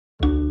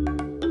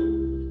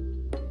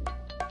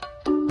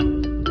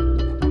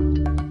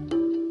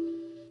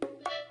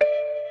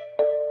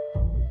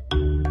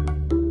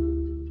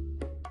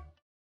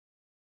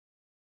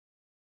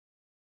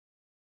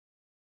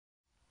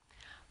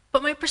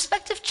But my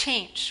perspective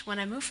changed when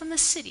I moved from the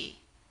city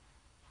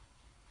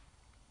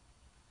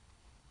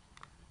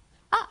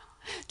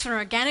to an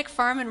organic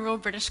farm in rural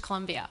British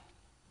Columbia.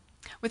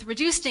 With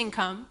reduced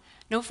income,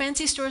 no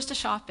fancy stores to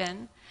shop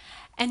in,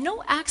 and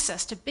no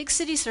access to big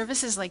city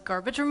services like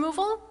garbage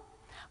removal,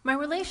 my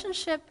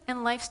relationship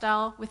and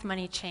lifestyle with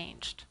money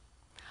changed.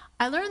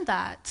 I learned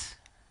that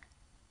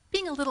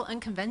being a little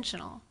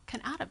unconventional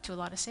can add up to a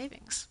lot of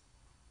savings.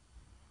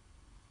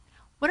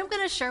 What I'm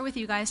going to share with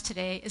you guys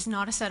today is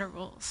not a set of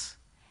rules.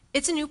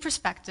 It's a new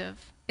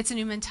perspective, it's a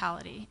new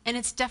mentality, and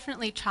it's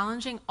definitely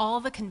challenging all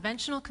the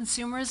conventional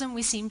consumerism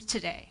we see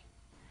today.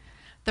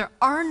 There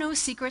are no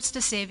secrets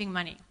to saving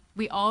money.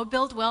 We all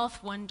build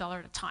wealth $1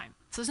 at a time.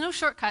 So there's no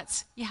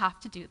shortcuts, you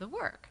have to do the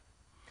work.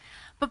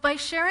 But by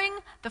sharing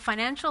the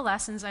financial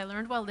lessons I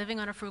learned while living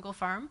on a frugal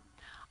farm,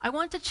 I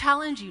want to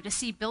challenge you to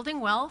see building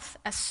wealth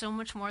as so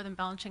much more than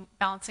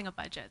balancing a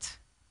budget.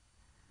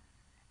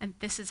 And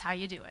this is how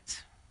you do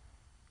it.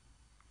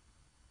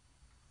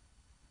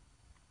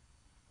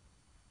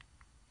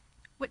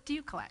 What do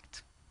you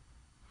collect?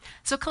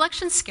 So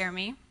collections scare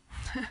me.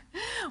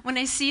 When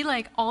I see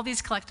like all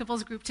these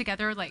collectibles grouped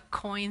together like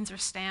coins or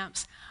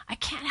stamps, I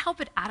can't help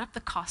but add up the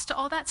cost to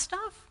all that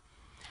stuff.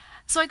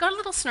 So I got a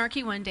little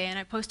snarky one day and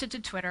I posted to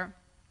Twitter.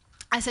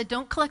 I said,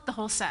 don't collect the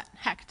whole set.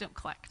 Heck, don't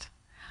collect.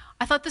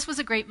 I thought this was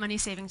a great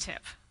money-saving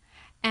tip.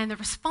 And the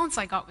response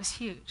I got was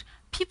huge.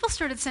 People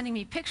started sending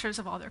me pictures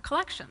of all their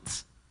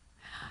collections.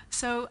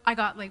 So I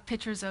got like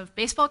pictures of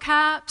baseball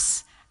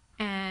caps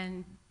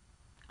and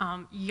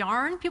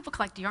yarn. People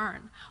collect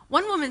yarn.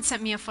 One woman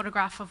sent me a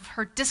photograph of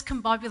her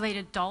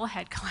discombobulated doll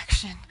head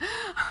collection.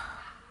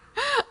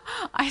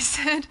 I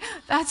said,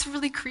 that's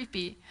really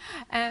creepy.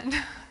 And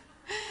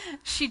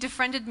she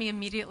defriended me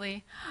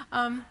immediately.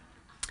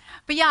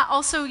 But yeah,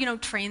 also,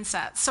 train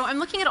sets. So I'm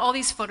looking at all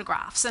these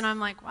photographs and I'm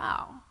like,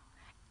 wow.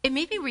 It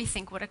made me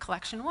rethink what a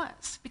collection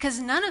was, because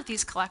none of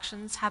these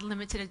collections had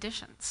limited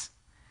editions.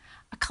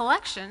 A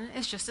collection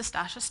is just a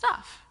stash of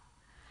stuff.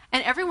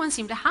 And everyone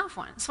seemed to have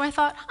one. So I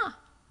thought,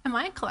 am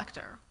I a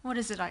collector? What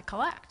is it I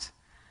collect?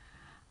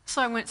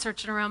 So I went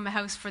searching around my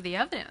house for the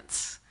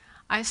evidence.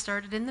 I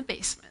started in the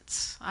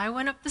basement. I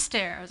went up the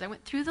stairs. I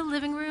went through the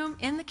living room,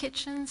 in the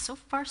kitchen. So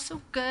far,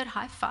 so good.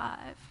 High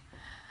five.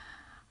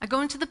 I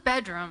go into the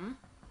bedroom.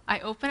 I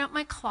open up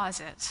my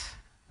closet.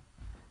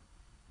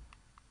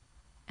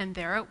 And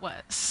there it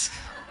was.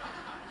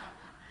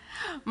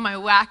 My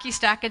wacky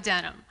stack of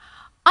denim.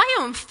 I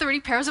own 30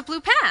 pairs of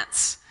blue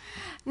pants.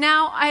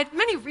 Now, I had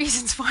many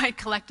reasons why I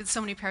collected so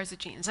many pairs of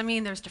jeans. I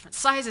mean, there's different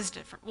sizes,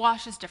 different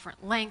washes,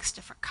 different lengths,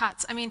 different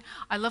cuts. I mean,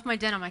 I love my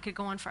denim. I could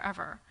go on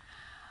forever.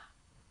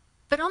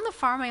 But on the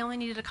farm, I only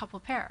needed a couple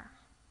pair.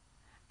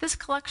 This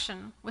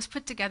collection was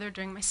put together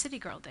during my city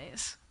girl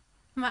days.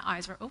 My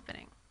eyes were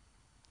opening.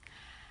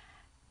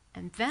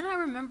 And then I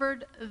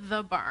remembered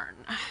the barn.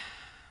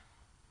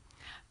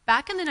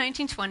 Back in the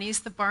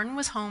 1920s, the barn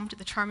was home to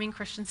the charming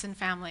Christensen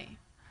family.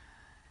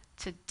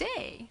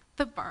 Today,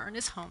 the barn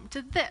is home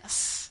to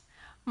this,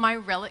 my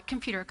relic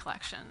computer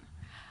collection.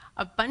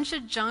 A bunch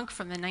of junk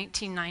from the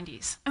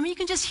 1990s. I mean, you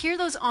can just hear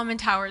those almond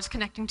towers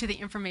connecting to the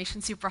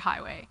information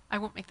superhighway. I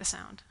won't make the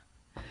sound.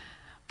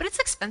 But it's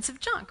expensive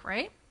junk,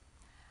 right?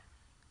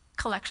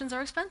 Collections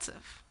are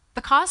expensive.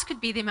 The cost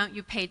could be the amount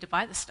you paid to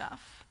buy the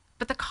stuff,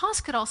 but the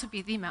cost could also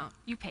be the amount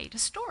you pay to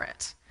store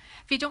it.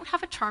 If you don't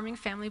have a charming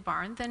family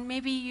barn, then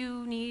maybe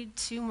you need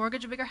to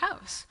mortgage a bigger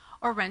house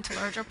or rent a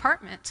larger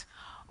apartment.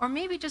 Or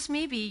maybe, just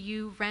maybe,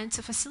 you rent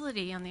a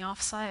facility on the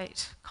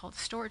off-site called a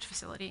storage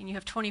facility and you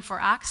have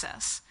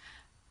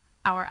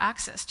 24-hour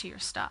access to your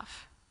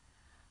stuff.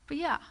 But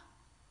yeah,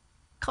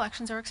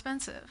 collections are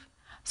expensive.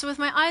 So with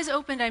my eyes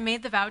opened, I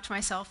made the vow to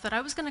myself that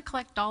I was going to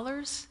collect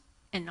dollars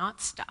and not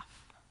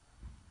stuff.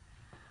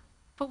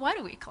 But why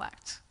do we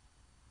collect?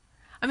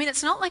 I mean,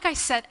 it's not like I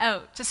set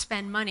out to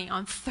spend money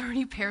on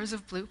 30 pairs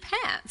of blue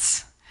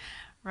pants,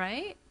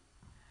 right?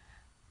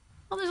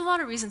 Well, there's a lot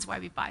of reasons why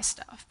we buy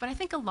stuff, but I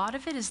think a lot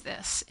of it is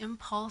this,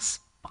 impulse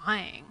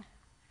buying.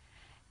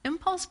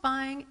 Impulse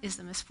buying is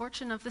the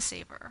misfortune of the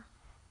saver.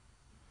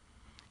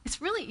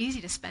 It's really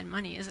easy to spend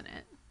money, isn't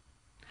it?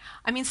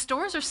 I mean,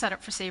 stores are set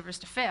up for savers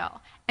to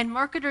fail, and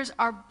marketers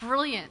are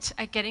brilliant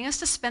at getting us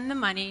to spend the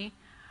money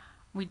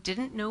we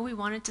didn't know we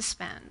wanted to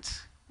spend.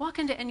 Walk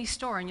into any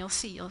store and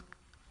you'll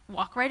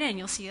walk right in,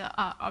 you'll see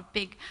a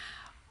big,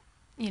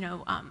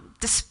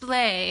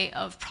 display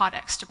of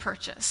products to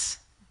purchase.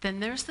 Then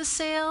there's the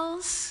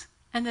sales,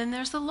 and then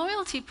there's the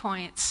loyalty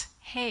points.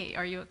 Hey,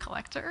 are you a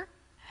collector?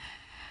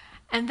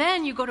 And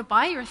then you go to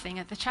buy your thing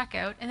at the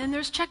checkout, and then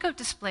there's checkout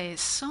displays.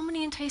 So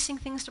many enticing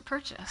things to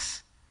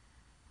purchase.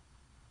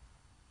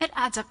 It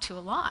adds up to a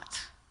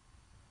lot.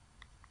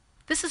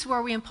 This is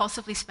where we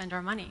impulsively spend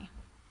our money.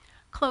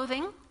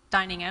 Clothing,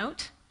 dining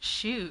out,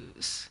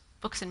 shoes,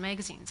 books and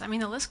magazines. I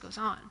mean, the list goes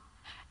on.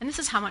 And this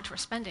is how much we're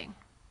spending.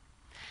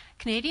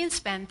 Canadians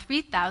spend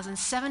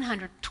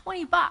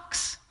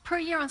 $3,720 per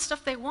year on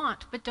stuff they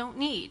want but don't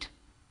need.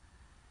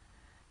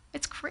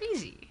 It's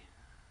crazy.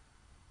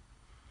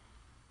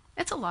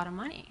 It's a lot of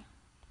money.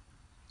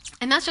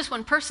 And that's just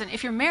one person.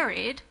 If you're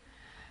married,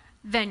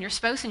 then your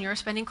spouse and you are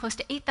spending close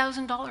to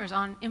 $8,000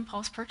 on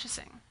impulse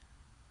purchasing.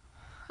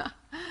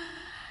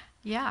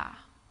 Yeah.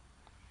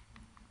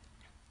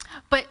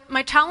 But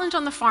my challenge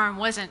on the farm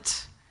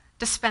wasn't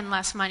to spend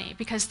less money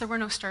because there were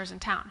no stores in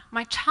town.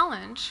 My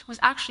challenge was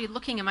actually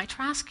looking in my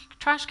trash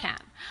can.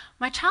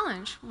 My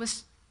challenge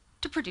was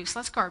to produce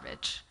less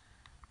garbage.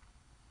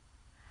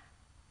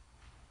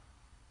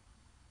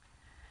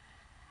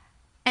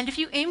 And if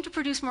you aim to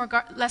produce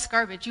less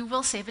garbage, you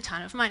will save a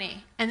ton of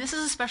money. And this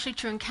is especially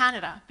true in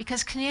Canada,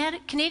 because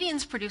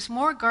Canadians produce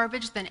more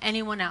garbage than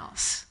anyone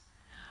else.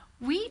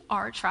 We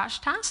are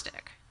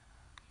trash-tastic.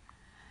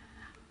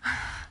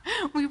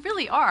 We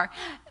really are.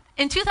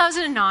 In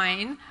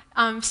 2009,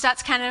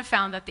 Stats Canada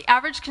found that the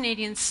average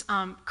Canadians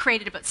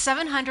created about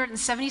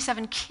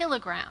 777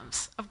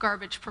 kilograms of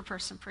garbage per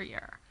person per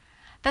year.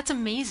 That's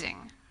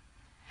amazing.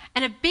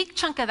 And a big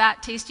chunk of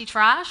that tasty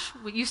trash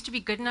used to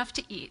be good enough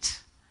to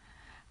eat.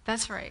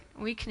 That's right,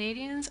 we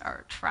Canadians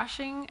are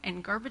trashing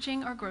and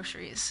garbaging our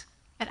groceries.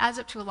 It adds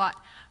up to a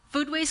lot.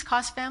 Food waste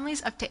costs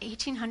families up to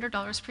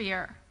 $1,800 per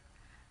year.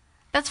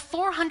 That's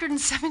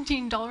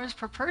 $417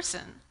 per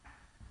person.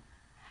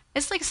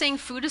 It's like saying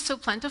food is so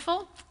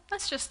plentiful,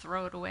 let's just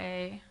throw it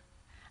away.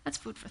 That's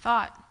food for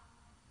thought.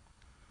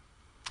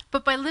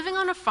 But by living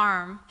on a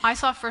farm, I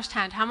saw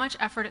firsthand how much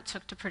effort it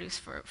took to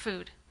produce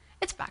food.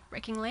 It's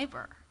backbreaking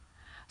labor.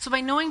 So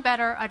by knowing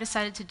better, I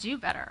decided to do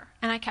better,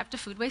 and I kept a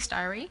food waste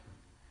diary.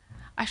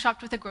 I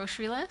shopped with a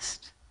grocery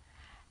list,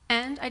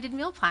 and I did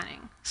meal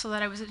planning so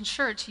that I was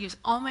ensured to use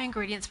all my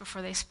ingredients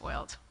before they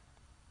spoiled.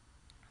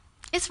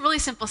 It's really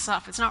simple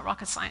stuff. It's not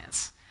rocket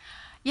science.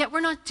 Yet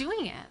we're not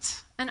doing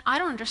it, and I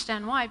don't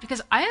understand why,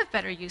 because I have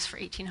better use for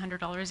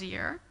 $1,800 a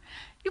year.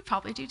 You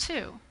probably do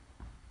too.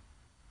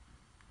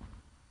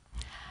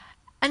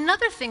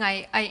 Another thing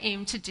I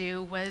aimed to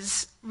do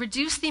was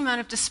reduce the amount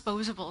of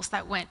disposables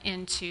that went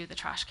into the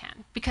trash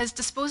can, because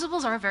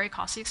disposables are a very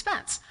costly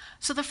expense.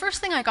 So the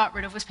first thing I got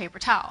rid of was paper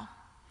towel.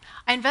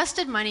 I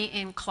invested money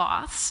in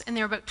cloths, and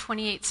they're about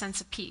 28 cents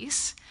a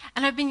piece,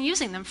 and I've been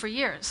using them for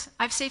years.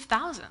 I've saved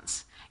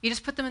thousands. You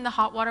just put them in the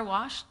hot water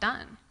wash,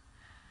 done.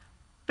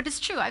 But it's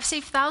true, I've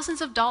saved thousands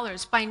of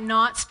dollars by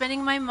not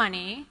spending my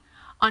money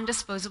on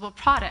disposable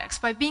products.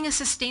 By being a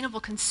sustainable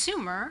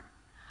consumer,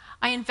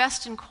 I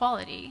invest in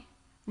quality,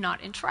 not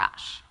in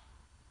trash.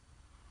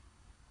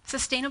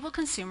 Sustainable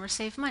consumers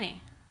save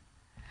money.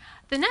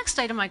 The next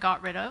item I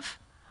got rid of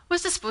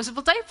was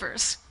disposable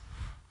diapers.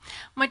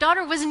 My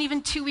daughter wasn't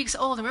even 2 weeks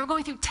old, and we were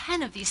going through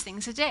 10 of these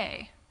things a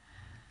day.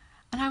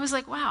 And I was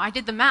like, wow, I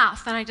did the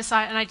math, and I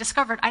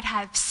discovered I'd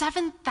have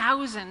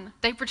 7,000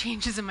 diaper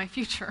changes in my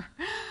future.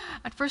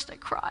 At first I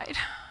cried.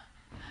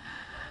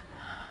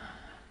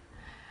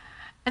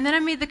 And then I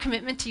made the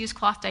commitment to use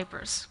cloth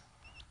diapers.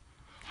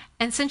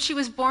 And since she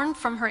was born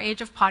from her age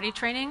of potty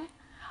training,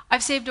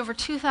 I've saved over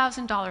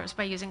 $2,000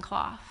 by using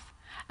cloth.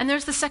 And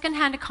there's the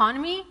secondhand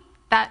economy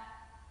that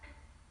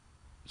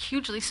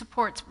hugely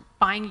supports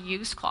buying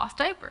used cloth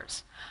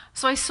diapers.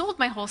 So I sold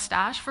my whole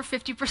stash for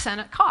 50%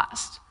 at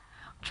cost.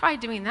 Try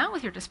doing that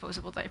with your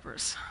disposable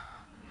diapers.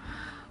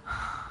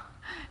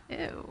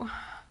 Ew.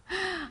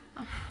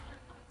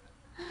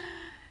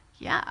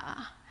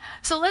 Yeah.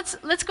 So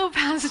let's go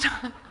past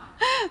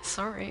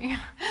sorry.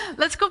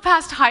 Let's go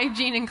past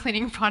hygiene and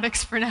cleaning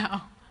products for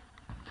now.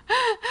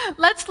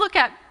 Let's look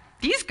at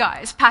these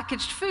guys: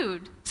 packaged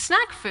food,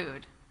 snack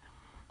food,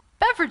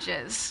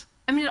 beverages.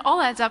 I mean, it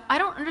all adds up. I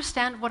don't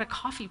understand what a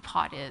coffee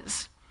pot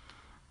is.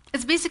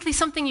 It's basically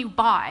something you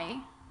buy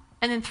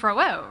and then throw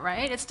out,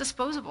 right? It's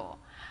disposable.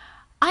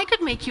 I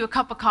could make you a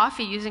cup of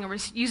coffee using a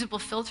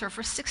reusable filter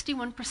for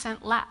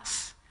 61%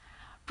 less.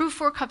 Brew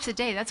 4 cups a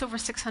day, that's over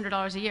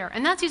 $600 a year.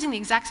 And that's using the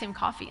exact same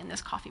coffee in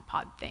this coffee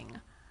pod thing.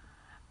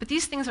 But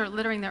these things are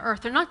littering the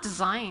earth. They're not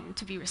designed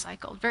to be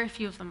recycled. Very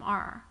few of them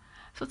are.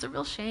 So it's a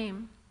real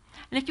shame.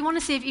 And if you want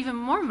to save even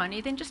more money,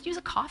 then just use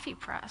a coffee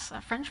press, a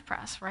French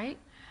press, right?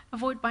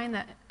 Avoid buying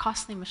that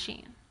costly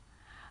machine.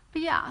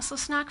 But yeah, so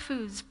snack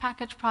foods,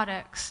 packaged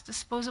products,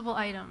 disposable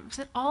items,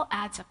 it all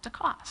adds up to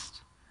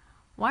cost.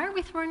 Why are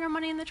we throwing our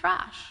money in the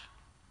trash?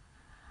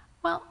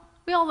 Well,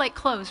 we all like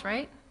clothes,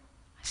 right?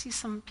 I see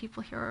some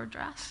people here are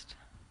dressed.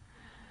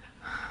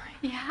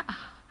 Yeah.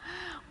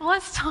 Well,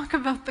 let's talk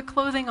about the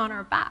clothing on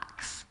our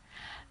backs.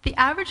 The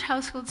average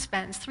household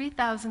spends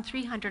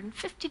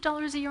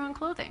 $3,350 a year on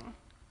clothing.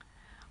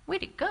 Way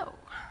to go.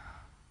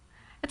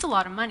 It's a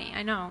lot of money,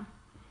 I know.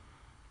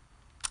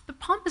 The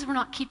problem is we're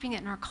not keeping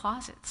it in our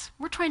closets.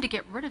 We're trying to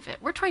get rid of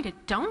it. We're trying to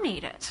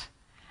donate it.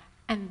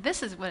 And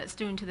this is what it's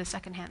doing to the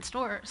secondhand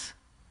stores.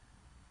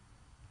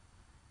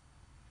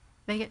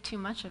 They get too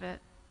much of it.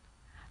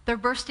 They're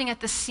bursting at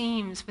the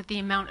seams with the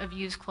amount of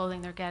used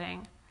clothing they're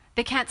getting.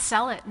 They can't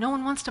sell it. No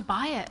one wants to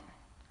buy it.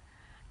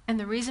 And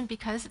the reason,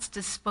 because it's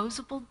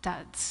disposable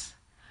duds.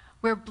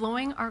 We're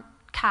blowing our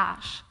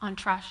cash on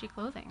trashy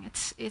clothing.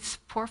 It's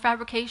poor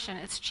fabrication.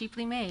 It's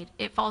cheaply made.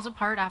 It falls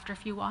apart after a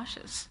few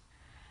washes.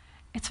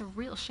 It's a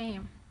real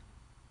shame.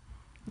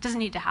 It doesn't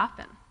need to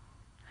happen.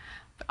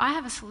 But I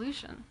have a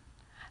solution.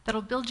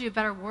 that'll build you a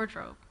better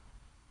wardrobe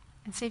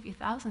and save you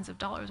thousands of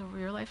dollars over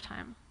your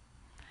lifetime.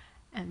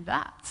 And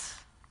that's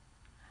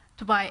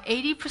to buy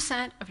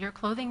 80% of your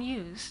clothing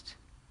used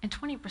and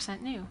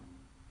 20% new.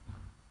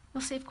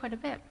 You'll save quite a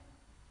bit.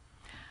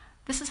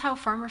 This is how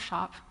farmers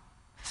shop.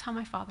 This is how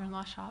my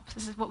father-in-law shops.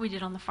 This is what we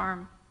did on the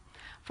farm.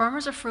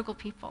 Farmers are frugal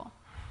people.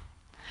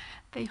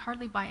 They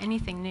hardly buy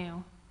anything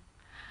new.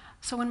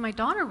 So when my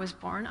daughter was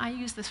born, I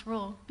used this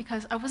rule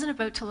because I wasn't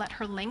about to let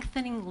her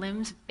lengthening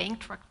limbs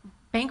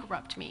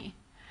bankrupt me.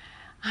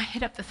 I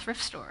hit up the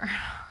thrift store,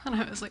 and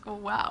I was like, oh,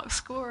 wow,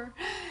 score.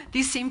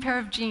 These same pair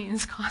of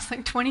jeans cost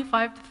like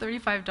 $25 to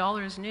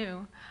 $35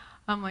 new.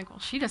 I'm like, well,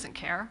 she doesn't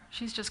care.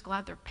 She's just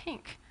glad they're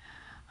pink.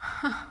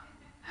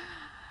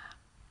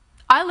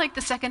 I like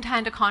the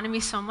secondhand economy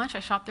so much, I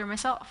shop there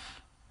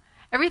myself.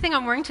 Everything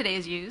I'm wearing today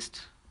is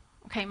used.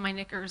 Okay, my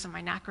knickers and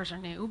my knackers are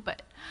new,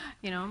 but,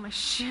 my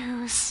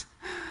shoes,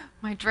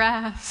 my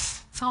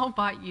dress, it's all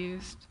bought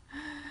used.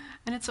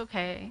 And it's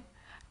okay.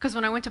 Because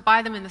when I went to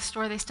buy them in the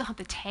store, they still have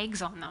the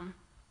tags on them.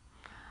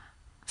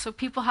 So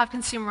people have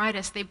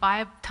consumeritis. They buy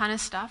a ton of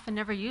stuff and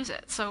never use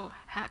it. So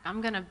heck, I'm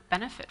going to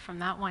benefit from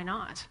that. Why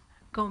not?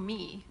 Go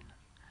me.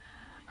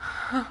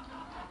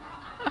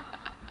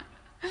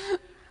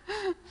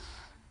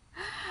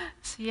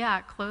 So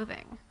yeah,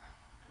 clothing.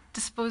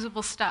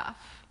 Disposable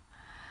stuff.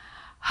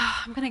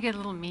 I'm going to get a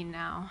little mean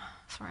now.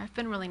 Sorry, I've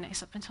been really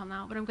nice up until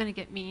now, but I'm going to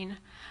get mean. And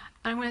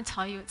I'm going to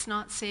tell you it's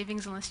not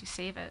savings unless you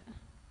save it.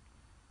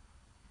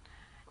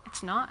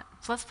 It's not.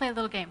 So let's play a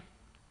little game.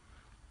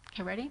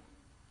 Okay, ready?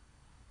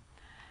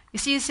 You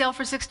see a sale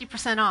for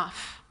 60%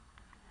 off.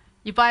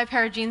 You buy a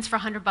pair of jeans for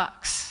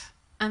 $100,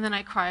 and then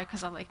I cry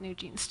because I like new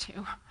jeans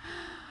too.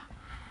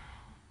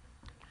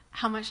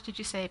 How much did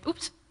you save?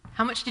 Oops.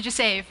 How much did you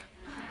save?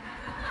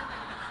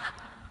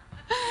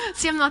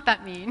 See, I'm not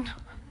that mean.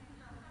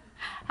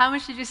 How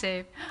much did you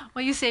save?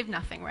 Well, you saved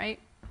nothing, right?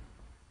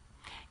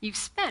 You've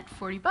spent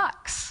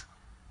 $40.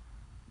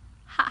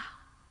 Ha!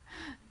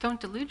 Don't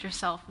delude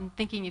yourself in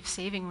thinking you're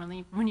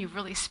saving when you've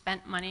really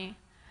spent money.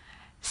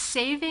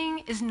 Saving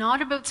is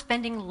not about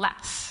spending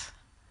less.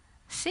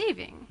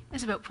 Saving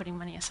is about putting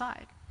money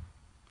aside.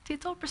 See,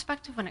 it's all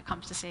perspective when it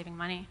comes to saving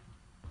money.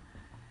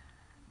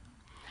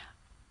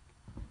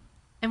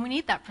 And we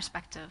need that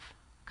perspective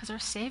because our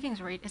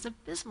savings rate is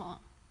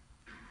abysmal.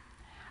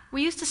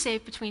 We used to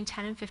save between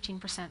 10 and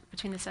 15%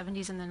 between the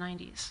 70s and the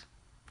 90s.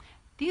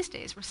 These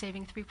days, we're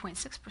saving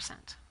 3.6%.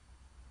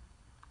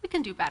 We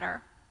can do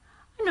better.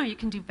 I know you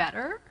can do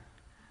better.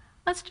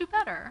 Let's do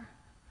better.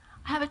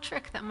 I have a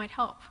trick that might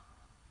help.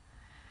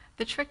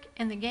 The trick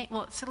in the game,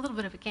 well, it's a little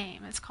bit of a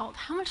game. It's called,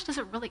 how much does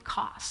it really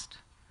cost?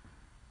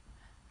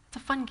 It's a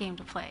fun game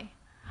to play.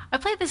 I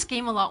play this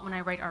game a lot when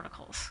I write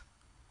articles.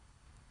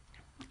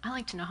 I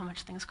like to know how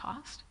much things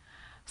cost.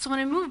 So when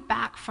I moved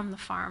back from the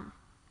farm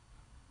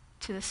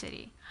to the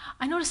city,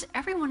 I noticed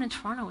everyone in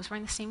Toronto was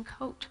wearing the same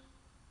coat.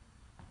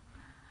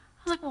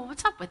 I was like, well,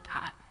 what's up with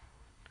that?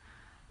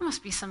 It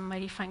must be some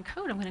mighty fine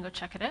coat. I'm going to go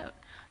check it out.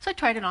 So I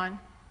tried it on.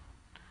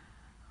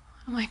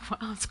 I'm like,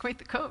 wow, it's quite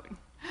the coat.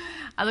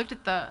 I looked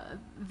at the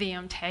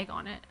tag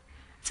on it.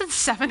 It said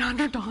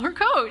 $700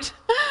 coat.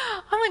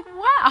 I'm like,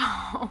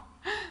 wow,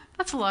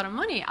 that's a lot of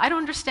money. I don't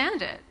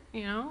understand it,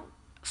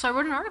 So I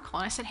wrote an article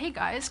and I said, hey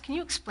guys, can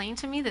you explain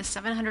to me this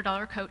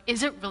 $700 coat?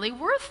 Is it really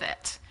worth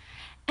it?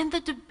 And the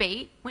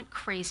debate went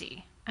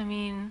crazy. I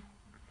mean,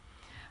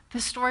 the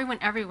story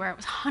went everywhere. It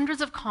was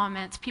hundreds of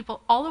comments.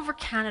 People all over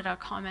Canada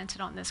commented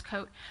on this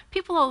coat.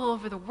 People all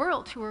over the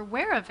world who were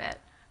aware of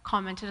it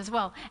commented as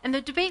well. And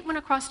the debate went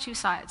across two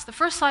sides. The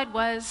first side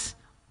was,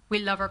 we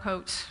love our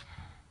coats.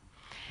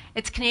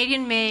 It's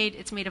Canadian made.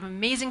 It's made of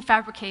amazing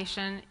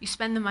fabrication. You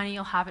spend the money,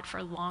 you'll have it for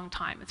a long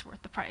time. It's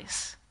worth the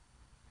price.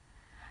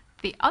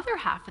 The other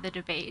half of the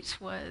debate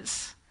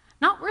was,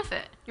 not worth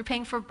it. You're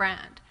paying for a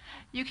brand.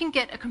 You can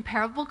get a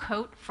comparable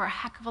coat for a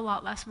heck of a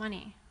lot less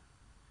money.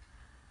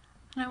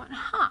 And I went,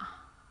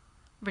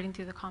 reading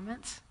through the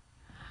comments.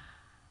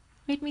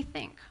 Made me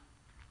think.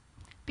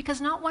 Because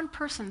not one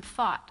person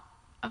thought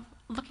of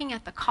looking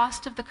at the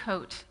cost of the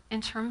coat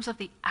in terms of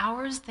the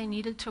hours they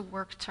needed to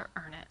work to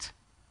earn it.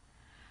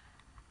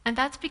 And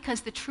that's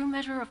because the true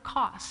measure of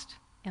cost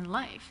in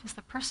life is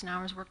the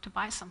person-hours worked to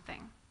buy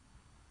something.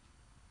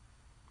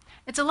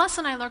 It's a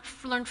lesson I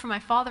learned from my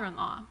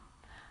father-in-law,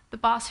 the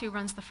boss who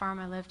runs the farm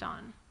I lived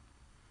on.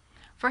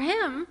 For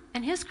him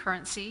and his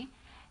currency,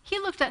 he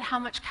looked at how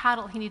much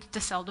cattle he needed to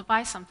sell to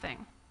buy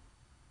something.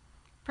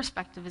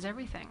 Perspective is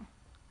everything.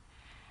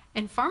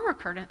 In farmer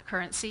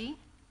currency,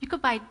 you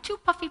could buy 2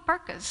 puffy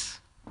parkas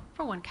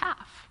for 1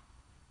 calf.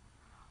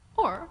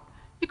 Or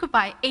you could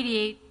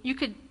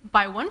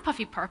buy 1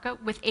 puffy parka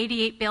with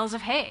 88 bales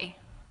of hay.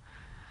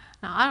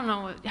 Now, I don't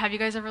know, have you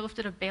guys ever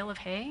lifted a bale of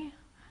hay?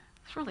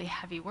 It's really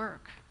heavy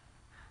work.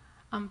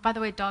 By the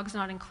way, dog's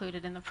not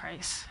included in the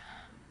price.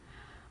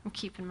 I'm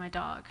keeping my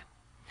dog.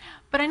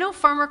 But I know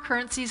farmer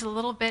currency is a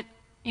little bit,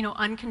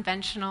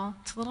 unconventional.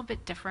 It's a little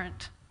bit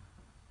different.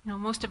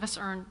 Most of us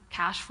earn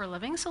cash for a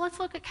living, so let's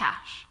look at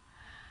cash.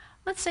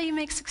 Let's say you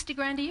make 60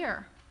 grand a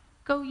year.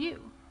 Go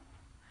you.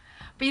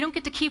 But you don't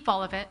get to keep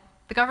all of it.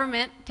 The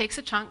government takes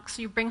a chunk,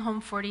 so you bring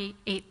home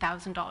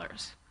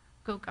 $48,000.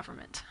 Go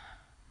government.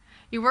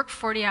 You work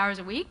 40 hours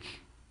a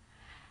week,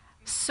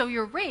 so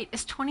your rate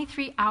is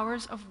 23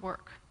 hours of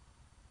work.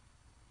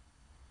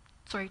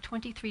 Sorry,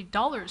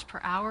 $23 per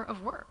hour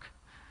of work.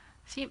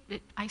 See,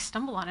 I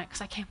stumble on it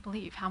because I can't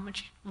believe how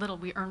much little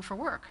we earn for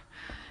work.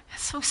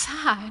 It's so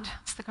sad.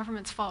 It's the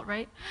government's fault,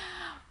 right?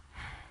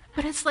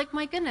 But it's like,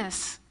 my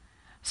goodness.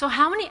 So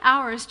how many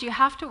hours do you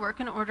have to work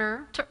in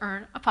order to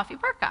earn a puffy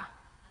parka?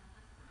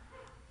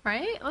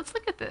 Right? Let's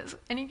look at this.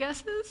 Any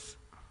guesses?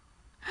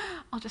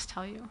 I'll just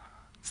tell you.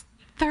 It's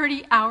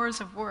 30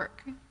 hours of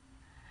work.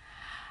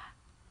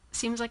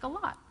 Seems like a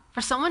lot.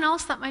 For someone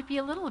else, that might be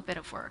a little bit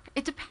of work.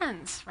 It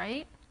depends,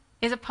 right?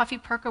 Is a puffy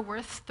parka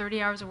worth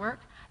 30 hours of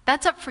work?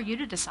 That's up for you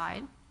to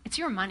decide. It's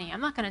your money.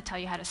 I'm not going to tell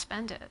you how to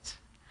spend it.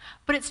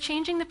 But it's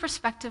changing the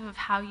perspective of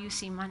how you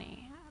see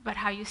money, about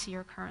how you see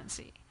your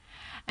currency.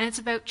 And it's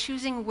about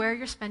choosing where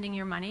you're spending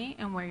your money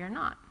and where you're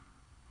not.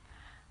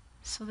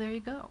 So there you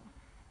go.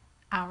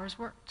 Hours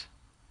worked.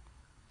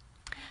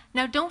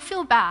 Now, don't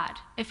feel bad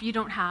if you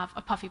don't have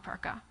a puffy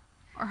parka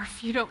or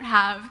if you don't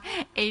have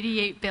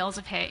 88 bales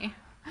of hay.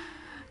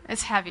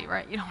 It's heavy,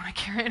 right? You don't want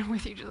to carry it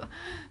with you to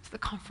the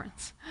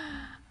conference.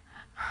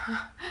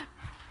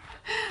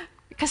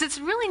 Because it's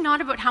really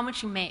not about how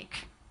much you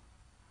make.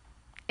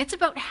 It's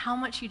about how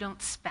much you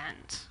don't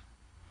spend,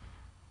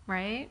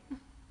 right?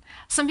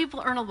 Some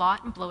people earn a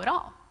lot and blow it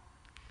all.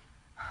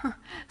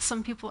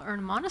 Some people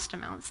earn modest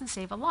amounts and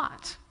save a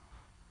lot.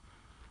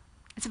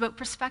 It's about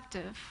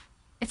perspective.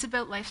 It's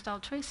about lifestyle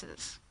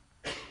choices.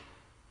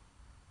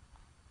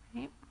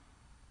 Right?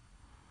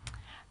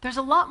 There's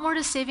a lot more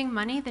to saving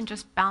money than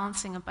just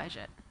balancing a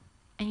budget.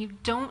 And you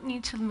don't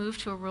need to move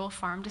to a rural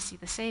farm to see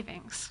the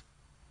savings.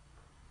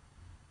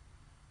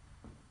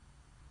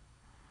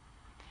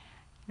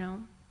 You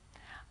know,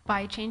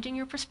 by changing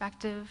your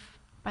perspective,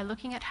 by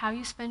looking at how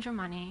you spend your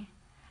money,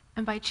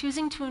 and by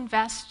choosing to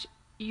invest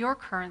your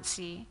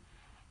currency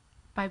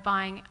by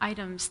buying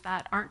items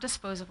that aren't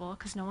disposable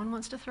because no one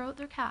wants to throw out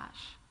their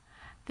cash,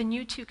 then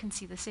you too can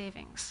see the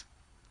savings.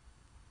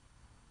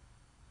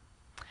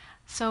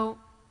 So,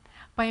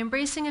 by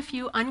embracing a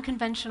few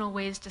unconventional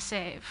ways to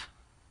save,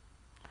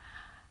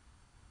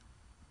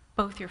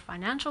 both your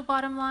financial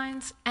bottom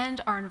lines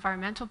and our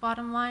environmental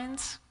bottom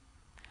lines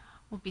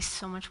will be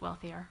so much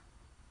wealthier.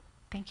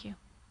 Thank you.